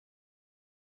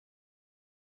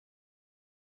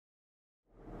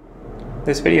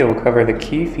This video will cover the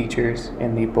key features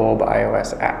in the Bulb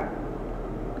iOS app.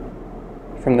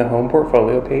 From the Home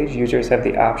Portfolio page, users have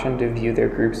the option to view their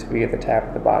groups via the tab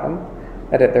at the bottom,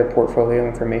 edit their portfolio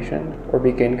information, or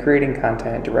begin creating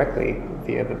content directly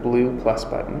via the blue plus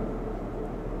button.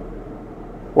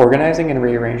 Organizing and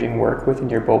rearranging work within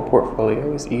your Bulb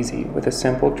portfolio is easy with a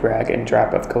simple drag and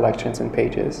drop of collections and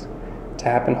pages.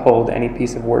 Tap and hold any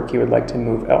piece of work you would like to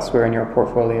move elsewhere in your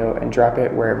portfolio and drop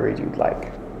it wherever you'd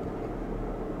like.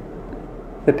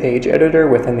 The page editor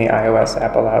within the iOS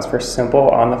app allows for simple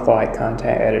on-the-fly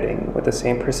content editing with the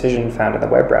same precision found in the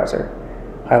web browser.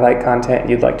 Highlight content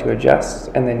you'd like to adjust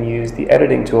and then use the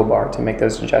editing toolbar to make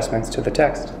those adjustments to the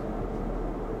text.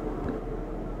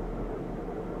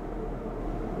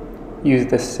 Use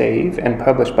the Save and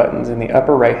Publish buttons in the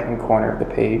upper right-hand corner of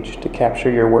the page to capture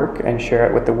your work and share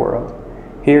it with the world.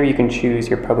 Here you can choose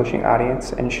your publishing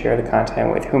audience and share the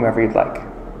content with whomever you'd like.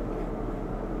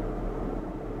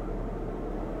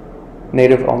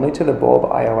 Native only to the Bulb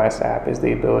iOS app is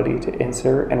the ability to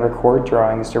insert and record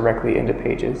drawings directly into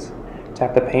pages.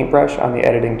 Tap the paintbrush on the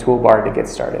editing toolbar to get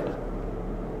started.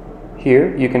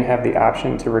 Here you can have the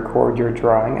option to record your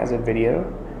drawing as a video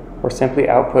or simply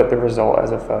output the result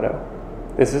as a photo.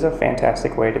 This is a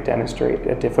fantastic way to demonstrate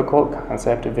a difficult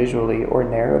concept visually or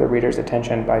narrow the reader's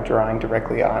attention by drawing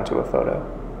directly onto a photo.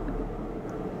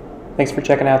 Thanks for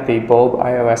checking out the Bulb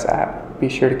iOS app. Be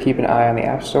sure to keep an eye on the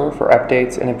App Store for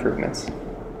updates and improvements.